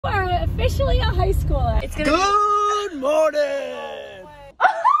officially a high schooler. It's gonna Good morning!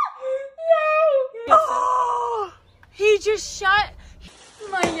 No! Oh, he just shut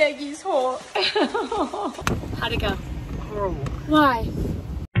my Yankees hole. How'd it go? Horrible. Why?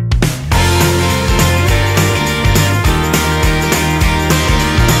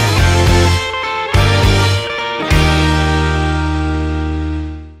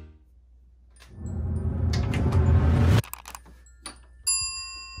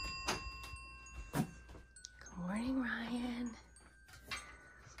 Good morning, Ryan.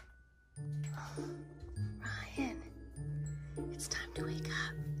 Ryan, it's time to wake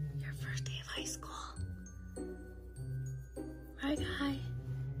up. Your first day of high school. Right, guy?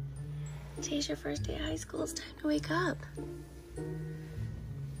 Today's your first day of high school. It's time to wake up.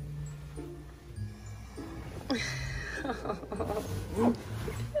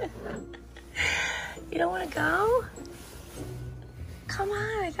 You don't want to go? Come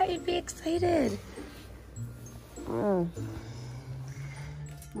on, I thought you'd be excited.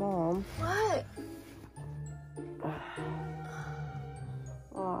 Mom. What? Why?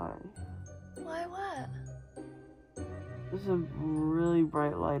 Why what? There's a really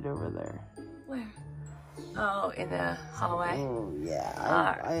bright light over there. Where? Oh, in the hallway? Oh, yeah.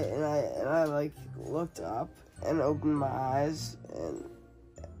 I like looked up and opened my eyes and...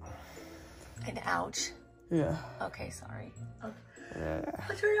 And ouch. Yeah. Okay, sorry. Okay. Yeah.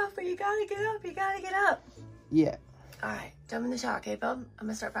 I'll turn it off, but you gotta get up. You gotta get up. Yeah. All right, jump in the shower, okay, bub? I'm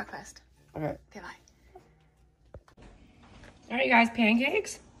gonna start breakfast. Okay. Okay, bye. All right, you guys,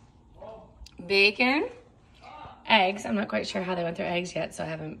 pancakes, bacon, eggs. I'm not quite sure how they went through eggs yet, so I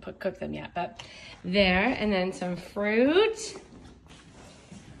haven't cooked them yet, but there, and then some fruit.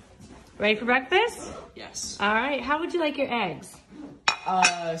 Ready for breakfast? Yes. All right, how would you like your eggs?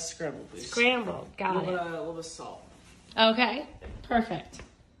 Scrambled, please. Scrambled, got it. A little bit of salt. Okay, perfect.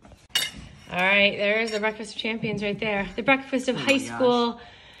 All right, there's the breakfast of champions right there. The breakfast of high school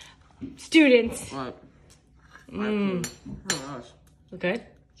students. What? Mmm. Oh my gosh. Good?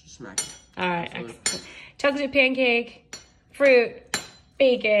 Just smack it. All right, excellent. Chocolate pancake, fruit,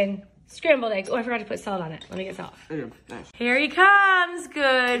 bacon, scrambled eggs. Oh, I forgot to put salt on it. Let me get salt. Nice. Here he comes.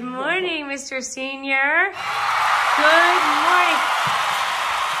 Good morning, Mr. Senior. Good morning.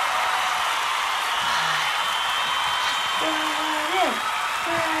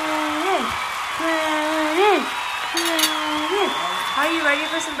 Are you ready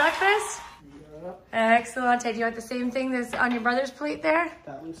for some breakfast? Yeah. Excellent. Do you want the same thing that's on your brother's plate there?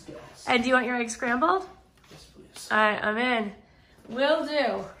 That one's gas. And do you want your eggs scrambled? Yes, please. All right, I'm in. Will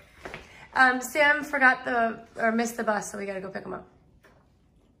do. Sam forgot or missed the bus, so we gotta go pick him up.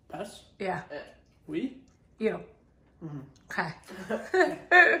 Us? Yeah. We? You. Okay. All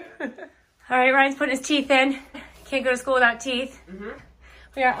right, Ryan's putting his teeth in. Can't go to school without teeth.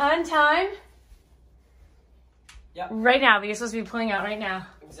 We are on time. Yep. Right now, but you're supposed to be pulling out right now.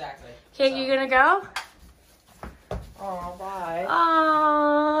 Exactly. Okay, you gonna go? Oh, bye.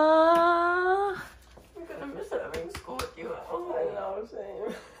 Aww. I'm gonna miss having school with you. Oh, I know,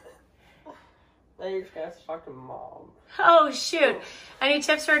 same. Now you're just gonna have to talk to Mom. Oh, shoot. Any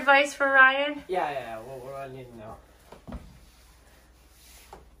tips or advice for Ryan? Yeah. What do I need to know?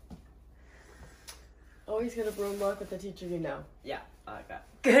 Always get a broom luck with the teacher you know. Yeah, I like that.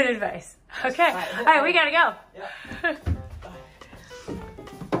 Good advice. Okay. All right, we gotta go. Yeah.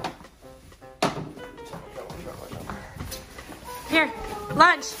 Here,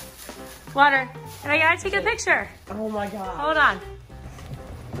 lunch, water, and I gotta take a picture. Oh my God. Hold on.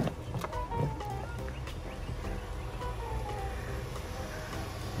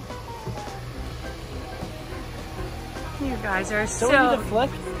 You guys are so... Don't we need to flip?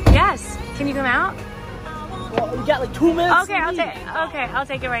 Yes. Can you come out? Well, we got like 2 minutes. Okay, I'll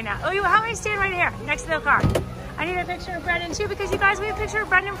take it right now. Oh, how about I stand right here next to the car? I need a picture of Brennan too, because you guys, we have a picture of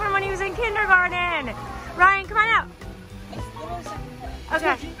Brennan from when he was in kindergarten. Ryan, come on out.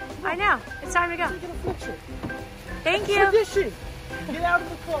 Okay, I know. It's time to go. Thank you. Tradition. Get out of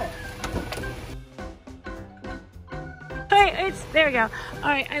the car. Hey, there we go. All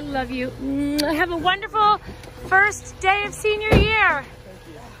right, I love you. Have a wonderful first day of senior year.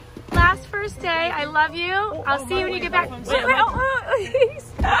 Last first day. I love you. I'll see you when you get back.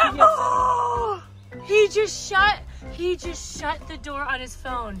 He just shut the door on his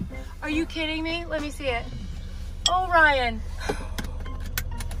phone. Are you kidding me? Let me see it. Oh, Ryan.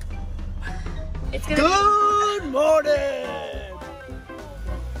 It's gonna Good morning.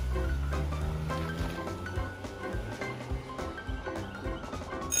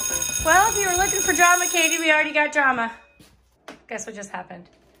 Well, if you were looking for drama, Katie, we already got drama. Guess what just happened?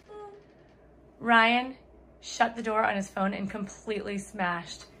 Ryan shut the door on his phone and completely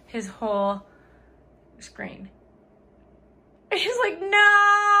smashed his whole screen. He's like,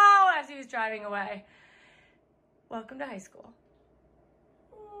 no, as he was driving away. Welcome to high school.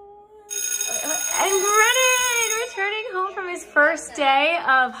 And Brennan returning home from his first day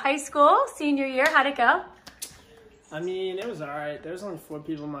of high school, senior year. How'd it go? I mean, it was all right. There was only 4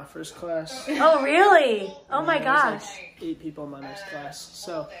 people in my first class. Oh, really? Oh, my There gosh. was like 8 people in my next class.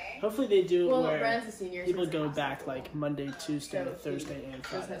 So hopefully they do where Brennan's a senior, people go back like Monday, Tuesday, Thursday, and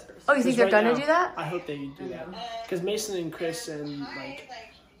Friday. Oh, you think they're Right going to now, do that? I hope they do that. Because Mason and Chris and like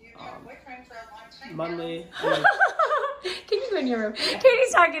Monday, like, Can you go in your room?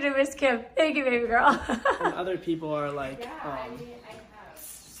 Katie's talking to Miss Kim. Thank you, baby girl. and other people are like,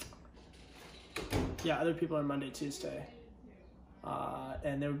 other people are Monday, Tuesday.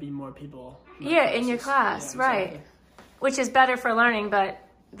 And there would be more people. Yeah, in your class, Yeah, right. exactly. Which is better for learning, but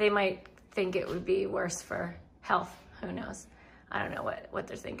they might think it would be worse for health. Who knows? I don't know what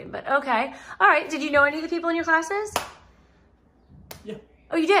they're thinking, but okay. All right, did you know any of the people in your classes? Yeah.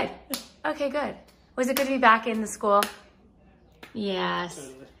 Oh, you did? Okay, good. Was it good to be back in the school? Yes.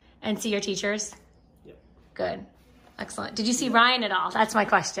 Totally. And see your teachers? Yep. Good. Excellent. Did you see Ryan at all? That's my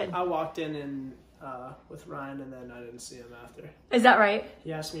question. I walked in and with Ryan, and then I didn't see him after. Is that right?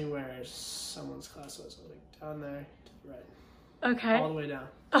 He asked me where someone's class was. I was like, down there, to the right. Okay. All the way down.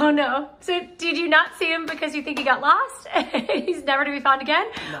 Oh, no. So did you not see him because you think he got lost? He's never to be found again?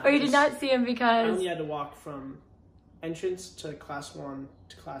 No, Or you did just- not see him I because... only had to walk from entrance to class 1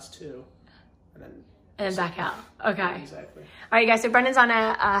 to class 2, and then... And then back out. Okay. Exactly. All right, guys. So Brennan's on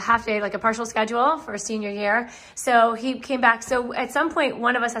a half day, like a partial schedule for senior year. So he came back. So at some point,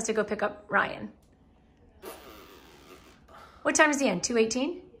 one of us has to go pick up Ryan. What time is he in?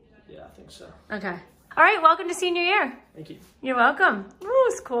 2:18? Yeah, I think so. Okay. All right. Welcome to senior year. Thank you. You're welcome. Ooh,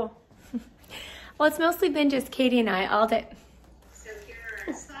 it's cool. Well, it's mostly been just Katie and I all day.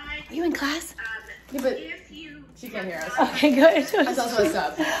 You in class? Yeah, but she can't hear us. Okay, good. That's also what's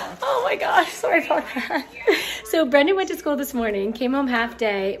up. Oh my gosh, sorry about that. So Brendan went to school this morning, came home half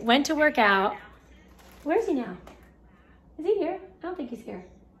day, went to work out. Where is he now? Is he here? I don't think he's here.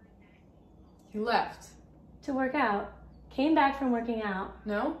 He left. To work out. Came back from working out.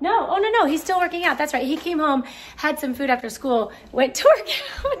 No? No, oh no, he's still working out. That's right. He came home, had some food after school, went to work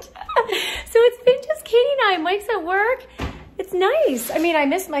out. So it's been just Katie and I. Mike's at work. It's nice. I mean, I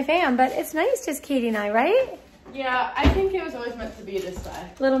miss my fam, but it's nice just Katie and I, right? Yeah, I think it was always meant to be this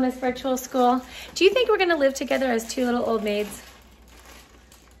way. Little Miss Virtual School. Do you think we're going to live together as 2 little old maids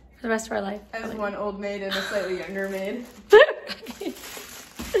for the rest of our life? As one old maid and a slightly younger maid.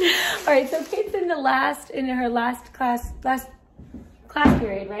 All right, so Kate's in her last class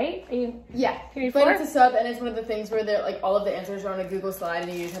period, right? Are you? Yeah, Period but 4? it's a sub, and it's one of the things where they're like all of the answers are on a Google slide,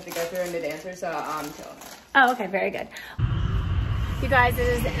 and you just have to go through and mid-answer. So chill. Oh, okay, very good. You guys, it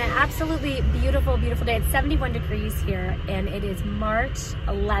is an absolutely beautiful, beautiful day. It's 71 degrees here, and it is March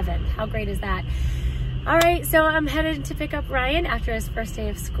 11th. How great is that? All right, so I'm headed to pick up Ryan after his first day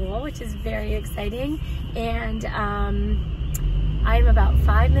of school, which is very exciting. And I'm about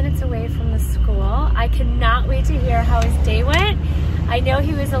 5 minutes away from the school. I cannot wait to hear how his day went. I know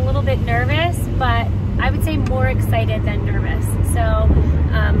he was a little bit nervous, but I would say more excited than nervous. So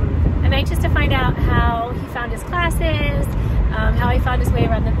I'm anxious to find out how he found his classes, how he found his way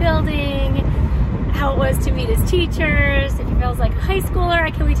around the building, how it was to meet his teachers, if he feels like a high schooler.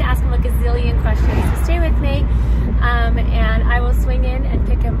 I can't wait to ask him a gazillion questions. So stay with me, and I will swing in and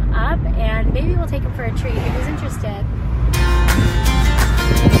pick him up, and maybe we'll take him for a treat if he's interested.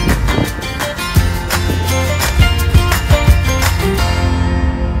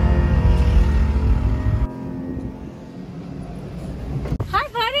 Hi,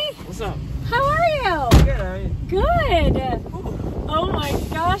 buddy. What's up? How are you? Good, how are you? Good. Oh my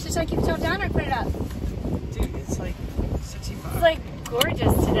gosh, should I keep the top down or put it up? Dude, it's like 65. It's like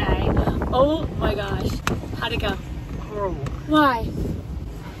gorgeous today. Oh my gosh. How'd it go? Horrible. Why?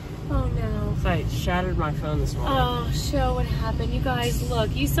 Oh no. I shattered my phone this morning. Oh, show what happened. You guys,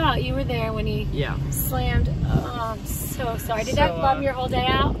 look, you saw it. You were there when he slammed. Oh, I'm so sorry. Did that bum your whole day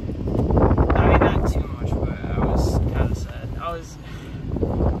out? I mean, not too much, but I was kind of sad. I was,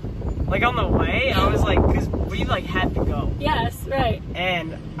 like, on the way, I was like, because we, like, had to go. Yes, right.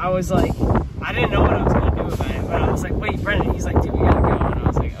 And I was like, I didn't know what I was going to do about it, but I was like, wait, Brennan. He's like, dude, we gotta go. And I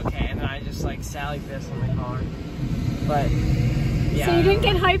was like, okay. And then I just, like, sat like this in the car. But, yeah. So you didn't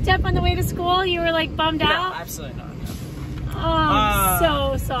get hyped up on the way to school? You were, like, bummed out? No, absolutely not. Oh, I'm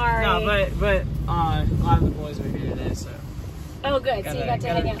so sorry. No, but a lot of the boys were here today, so. Oh, good. So you got to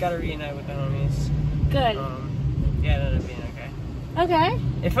hang out. Gotta reunite with the homies. Good. Yeah, it ended up being okay. Okay.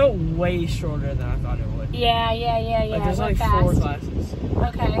 It felt way shorter than I thought it would. Yeah. Like there's Went like 4 fast. classes.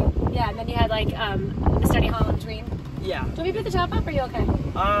 Okay. Yeah, and then you had like the study hall in between. Yeah. Do we put the top up? Or are you okay?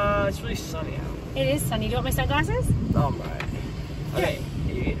 It's really sunny out. It is sunny. Do you want my sunglasses? Oh my. Okay.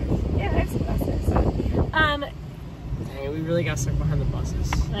 Yeah, I have sunglasses. Dang, we really got stuck behind the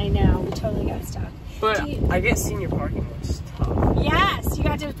buses. I know. We totally got stuck. But I get senior parking, which is tough. Yes, you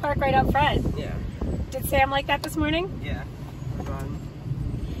got to park right up front. Yeah. Did Sam like that this morning? Yeah. Fun.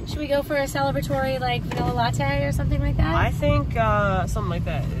 Should we go for a celebratory like vanilla latte or something like that? I think something like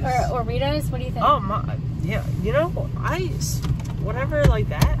that is. Or Rita's? What do you think? Oh my. Yeah. You know, whatever like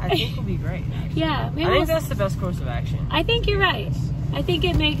that, I think will be great. Yeah. Maybe I think that's the best course of action. I think you're right. I think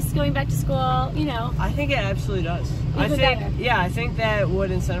it makes going back to school, you know. I think it absolutely does. Better. Yeah, I think that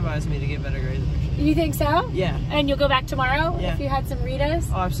would incentivize me to get better grades. You think so? Yeah. And you'll go back tomorrow Yeah. if you had some Rita's?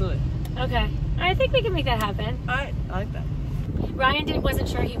 Oh, absolutely. Okay. I think we can make that happen. I like that. Ryan wasn't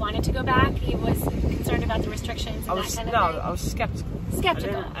sure he wanted to go back. He was concerned about the restrictions and that kind of thing. I was skeptical.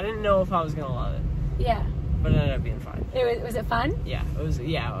 Skeptical. I didn't know if I was gonna love it, Yeah. but it ended up being fine. Was it fun? Yeah, it was.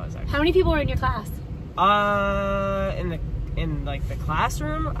 Yeah, it was actually. How many people were in your class? In like the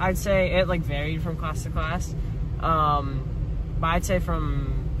classroom, I'd say it like varied from class to class. But I'd say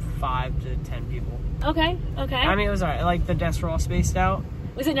from 5 to 10 people. Okay. I mean, it was alright. Like the desks were all spaced out.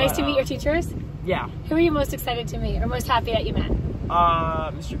 Was it nice to meet your teachers? Yeah. Who are you most excited to meet or most happy that you met?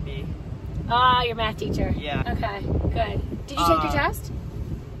 Mr. B. Ah, your math teacher. Yeah. Okay, good. Did you take your test?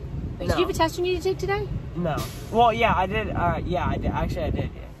 Wait, no. Did you have a test you need to take today? No. Well, yeah, I did. Yeah, I did. Actually, I did.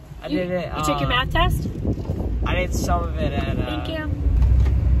 Yeah. I did it. You took your math test? I did some of it at. Thank you.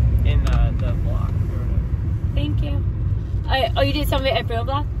 In the block. Or whatever. Thank you. Oh, you did some of it at Brill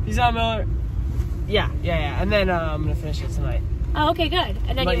Block? He's on Miller. Yeah. And then I'm gonna finish it tonight. Oh, okay, good.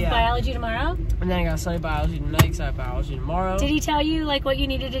 And then you have biology tomorrow? And then I gotta study biology tonight because I have biology tomorrow. Did he tell you like what you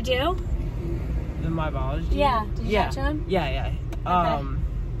needed to do? My biology? Yeah. Did you talk to him? Yeah.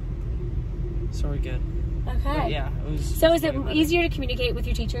 So we're good. Okay. But yeah, it was. So is it easier to communicate with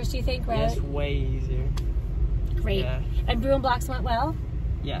your teachers, do you think, right? Yes, way easier. Great. Yeah. And Brew and Blocks went well?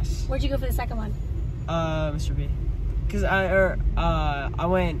 Yes. Where'd you go for the second one? Mr. B. Because I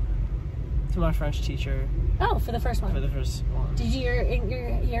went to my French teacher. Oh, for the first one. For the first one. Did you your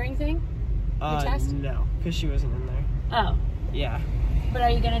hearing thing? Your test? No, because she wasn't in there. Oh. Yeah. But are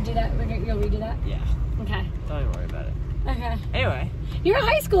you gonna do that? You'll redo that? Yeah. Okay. Don't even worry about it. Okay. Anyway. You're a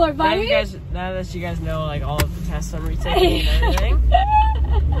high schooler, buddy. Now that you guys know like all of the tests I'm retaking and everything.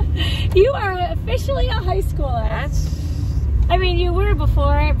 You are officially a high schooler. That's. I mean, you were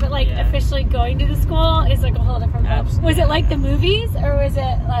before, but like officially going to the school is like a whole different vibe. Absolutely. Was it like the movies, or was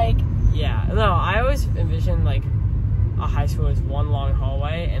it like? Yeah. No, I always envisioned like a high school as one long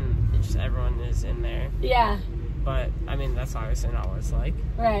hallway and just everyone is in there. Yeah. But I mean, that's obviously not what it's like.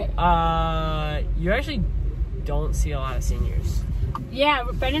 Right. You actually don't see a lot of seniors. Yeah,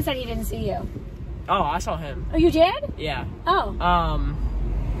 Brennan said he didn't see you. Oh, I saw him. Oh, you did? Yeah. Oh.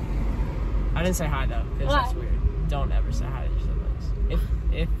 I didn't say hi though, because that's weird. Don't ever say hi to your siblings.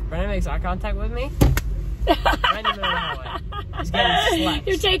 If Brennan makes eye contact with me, right in the middle of the hallway, he's getting slept.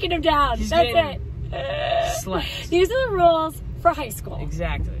 You're taking him down. That's it. Slept. These are the rules for high school.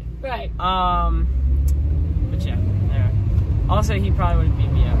 Exactly. Right. But yeah. Also, he probably would have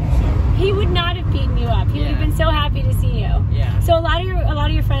beat me up. So. He would not have beaten you up. He would have been so happy to see you. Yeah. So a lot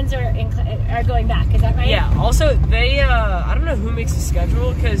of your friends are going back. Is that right? Yeah. Also, they I don't know who makes the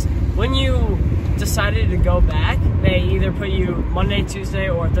schedule because when you decided to go back, they either put you Monday, Tuesday,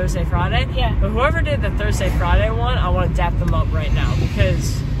 or Thursday, Friday. Yeah. But whoever did the Thursday, Friday one, I want to dap them up right now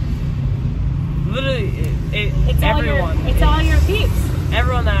because literally, it's everyone. It's all your peeps.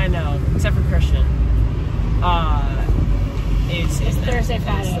 Everyone that I know, except for Christian. It's Thursday,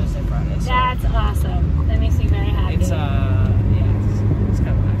 Friday. It's Thursday, Friday. So That's awesome. That makes me very happy. it's it's kind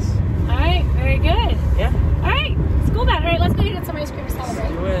of nice. All right, very good. Yeah. All right, school back. All right, let's go get some ice cream to celebrate.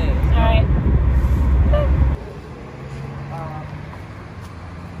 Do it. All right.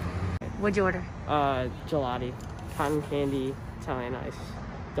 What'd you order? Gelati, cotton candy, Italian ice.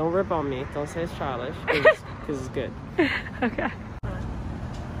 Don't rip on me. Don't say it's childish, because it's good. Okay.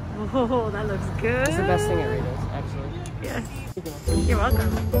 Oh, that looks good. It's the best thing at Rita's, actually. Yes. You're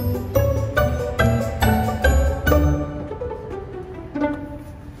welcome.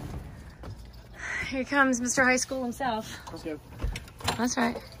 Here comes Mr. High School himself. Let's go. That's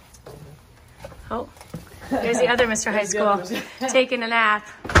right. Oh, there's the other Mr. High School taking a nap.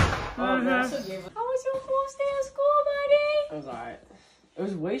 Oh, no. How was your first day of school, buddy? It was alright. It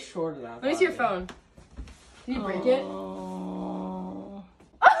was way shorter than I thought. Where's your phone? Did you break it? Oh.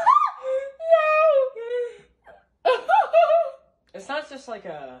 It's not just like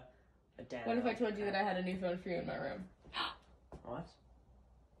a damn. What if I told you that I had a new phone for you in my room? What?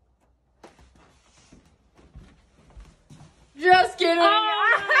 Just kidding. Oh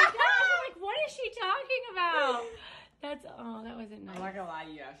my gosh, I'm like, what is she talking about? That wasn't nice. I'm not gonna lie,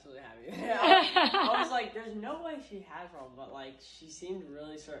 you absolutely have you. I was like, there's no way she has one, but like, she seemed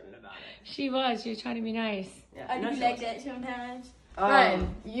really certain about it. She was trying to be nice. Yeah. I no, do she like wasn't. that sometimes. Ryan,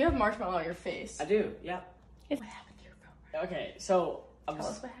 Um, you have marshmallow on your face. I do, yeah. What happened to your phone? Okay, so I Tell was,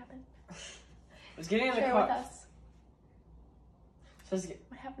 us what happened. I was getting in the Share car. with us. So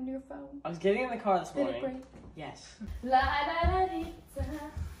What happened to your phone? I was getting in the car this Did it morning. break? Yes. La la la dee, da.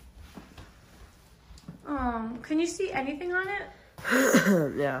 Oh, can you see anything on it?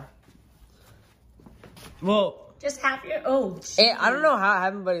 Yeah. Well, Just half your. Oh, I don't know how it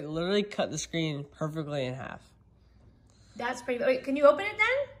happened, but it literally cut the screen perfectly in half. that's pretty. Wait, can you open it then?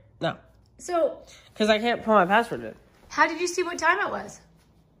 No, So, because I can't put my password in. how did you see what time it was?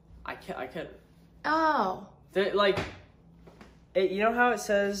 I couldn't. Oh. Like, you know how it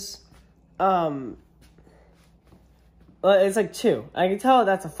says, well, it's like 2. I can tell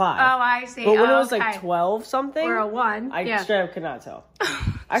that's a 5. Oh, I see. But when it Oh, was like okay. 12 something, Or a 1. I yeah. straight up could not tell.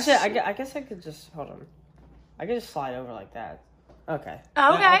 Actually, I guess I could just, hold on. I could just slide over like that. Okay. Okay.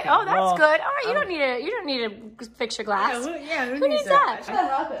 Yeah, Oh, that's well, good. All right. You don't need to fix your glass. Who needs that? What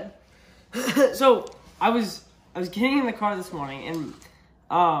happened? So I was getting in the car this morning,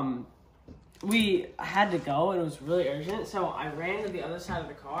 and we had to go, and it was really urgent. So I ran to the other side of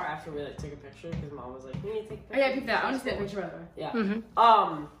the car after we like took a picture because Mom was like, "We need to take a picture." Oh yeah, keep that. I want to see that picture, by the way. Yeah.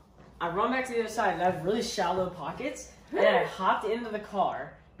 Mm-hmm. I run back to the other side, and I have really shallow pockets, and I hopped into the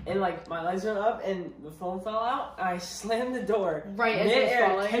car. And like my legs went up and the phone fell out. And I slammed the door. Right as it was Mid-air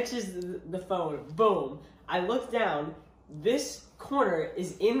falling. catches the phone. Boom. I look down. This corner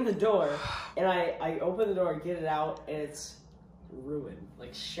is in the door, and I open the door, get it out, and it's ruined,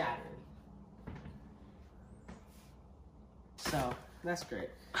 like shattered. So that's great.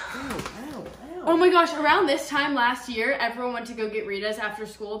 Ow, ow, ow. Oh my gosh, around this time last year, everyone went to go get Rita's after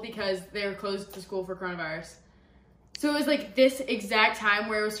school because they were closed to school for coronavirus. So it was like this exact time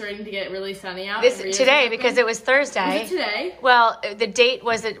where it was starting to get really sunny out. This and Rita's today was because open. it was Thursday. Was it today? Well, the date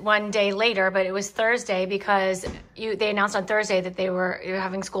was one day later, but it was Thursday because they announced on Thursday that you were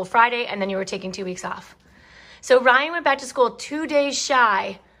having school Friday and then you were taking 2 weeks off. So Ryan went back to school 2 days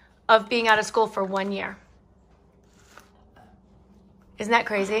shy of being out of school for 1 year. Isn't that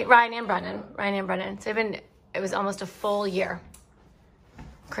crazy? Ryan and Brennan. So it was almost a full year.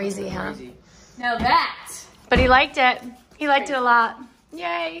 Crazy, huh? Crazy. Now that. But he liked it. He liked it a lot.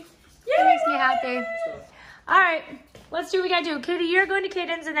 Yay. That makes me happy. All right. Let's do what we got to do. Katie, you're going to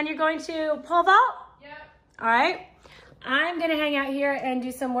Caden's and then you're going to pole vault? Yep. All right. I'm going to hang out here and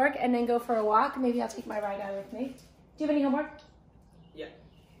do some work and then go for a walk. Maybe I'll take my ride out with me. Do you have any homework? Yeah.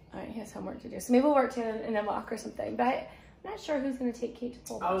 All right. He has homework to do. So maybe we'll work together and then walk or something. But I'm not sure who's going to take Kate to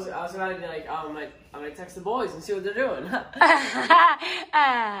pole I vault. was about to be like, oh, I might text the boys and see what they're doing.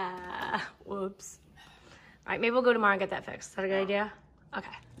 Whoops. All right, maybe we'll go tomorrow and get that fixed. Is that a good idea? Okay.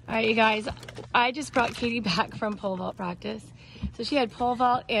 All right, you guys. I just brought Katie back from pole vault practice. So she had pole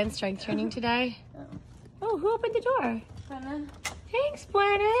vault and strength training today. Oh, who opened the door? Brennan. Thanks,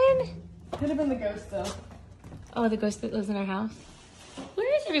 Brennan. Could have been the ghost though. Oh, the ghost that lives in our house.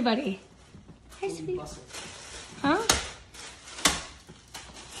 Where is everybody? Hi, sweetie. Huh?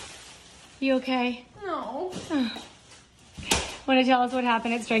 You okay? No. Want to tell us what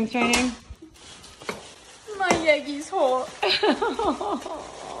happened at strength training? My Yeggies hot.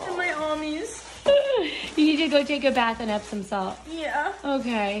 And my armies. You need to go take a bath and Epsom salt. Yeah.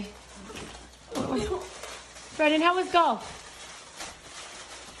 Okay. Oh. Brennan, how was golf?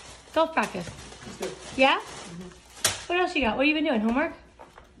 Golf practice. Yeah? What else you got? What have you been doing? Homework?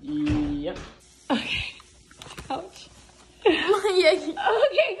 Yep. Okay. Ouch. My Yeggies.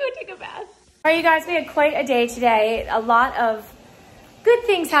 Okay, go take a bath. All right, you guys, we had quite a day today. A lot of good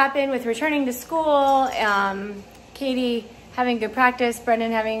things happened with returning to school. Katie having good practice,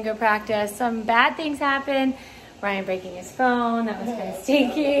 Brennan having good practice. Some bad things happened. Ryan breaking his phone. That was kind of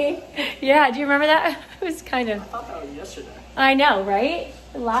stinky. Yeah, do you remember that? It was kind of... I thought that was yesterday. I know, right?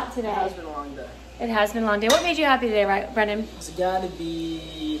 A lot today. It has been a long day. It has been a long day. What made you happy today, right, Brennan? It's gotta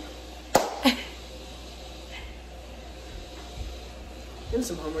be... getting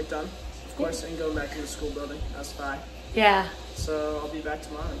some homework done, of course, and going back to the school building. That's fine. Yeah. So I'll be back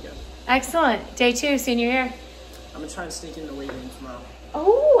tomorrow again. Excellent. Day 2, senior year. I'm gonna try and sneak in the weight room tomorrow.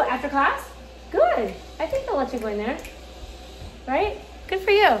 Oh, after class? Good. I think they'll let you go in there. Right? Good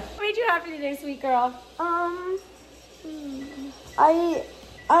for you. What made you happy today, sweet girl? I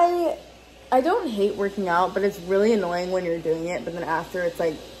don't hate working out, but it's really annoying when you're doing it, but then after it's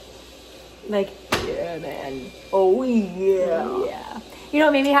like Like, yeah, man. Oh, yeah. Yeah. You know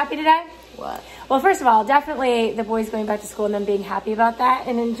what made me happy today? What? Well, first of all, definitely the boys going back to school and them being happy about that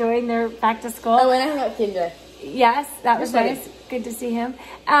and enjoying their back to school. Oh, and I hung out with Kinder. Yes, that was Just nice. Good to see him.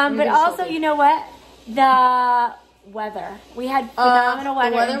 But also, you know what? The weather. We had phenomenal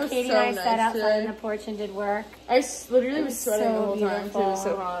weather. And Katie and I sat outside on the porch and did work. I literally was sweating the whole time too. It was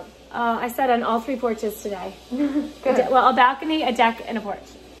so hot. I sat on all 3 porches today. Well, a balcony, a deck, and a porch.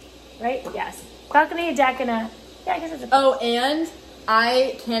 Right? Yes. Balcony, a deck, and a... Yeah, I guess it's a porch. Oh, and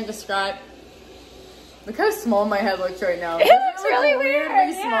I can't describe... Look how small my head looks right now. It looks really weird.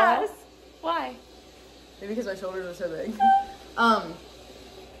 Weirdly Yes. small. Why? Maybe because my shoulders are so big.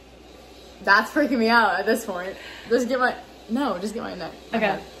 That's freaking me out at this point. Just get my neck.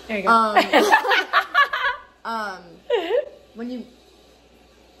 Okay. There you go.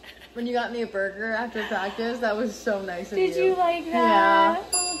 When you got me a burger after practice, that was so nice of you. Did you like that?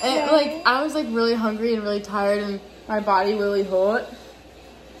 Yeah. Okay. And I was really hungry and really tired and my body really hurt.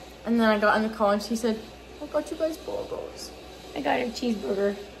 And then I got in the car and she said, I got you guys burgers. I got a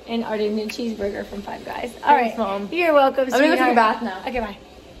cheeseburger and ordered a cheeseburger from Five Guys. All right, Mom. You're welcome. I'm gonna go take a bath now. Okay, bye.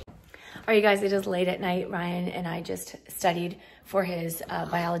 All right, you guys, it is late at night. Ryan and I just studied for his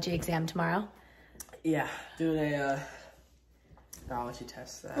biology exam tomorrow. Yeah, doing a biology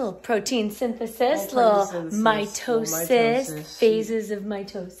test. Little protein synthesis, little mitosis, phases of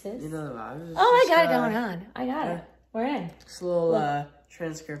mitosis. You know the vibes. Oh, I got it going on. I got it. We're in. Just a little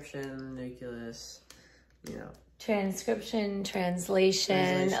transcription, nucleus, Transcription,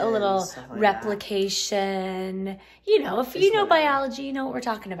 translation, a little replication. You know, if you know biology, you know what we're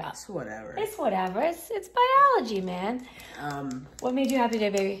talking about. It's whatever. It's whatever. It's biology, man. What made you happy today,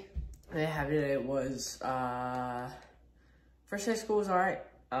 baby? My happy today was first day of school was alright.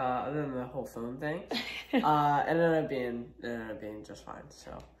 Other than the whole phone thing, it ended up being just fine.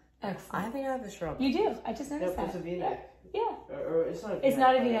 So excellent. I think I have the shirt. You do. I just noticed that. It's a V-neck. Yeah. Or it's not. It's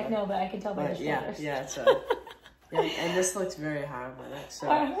not a V-neck, no, but I can tell by the shoulders. Yeah. It's yeah, and this looks very high on my neck. So.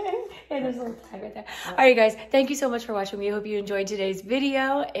 All right. And there's a little tag right there. All right, guys. Thank you so much for watching. We hope you enjoyed today's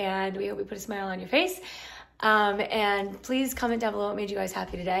video, and we hope we put a smile on your face. And please comment down below what made you guys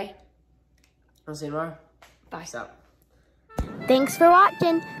happy today. I'll see you tomorrow. Bye. Stop. Thanks for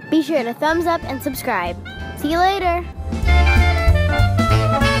watching. Be sure to thumbs up and subscribe. See you later.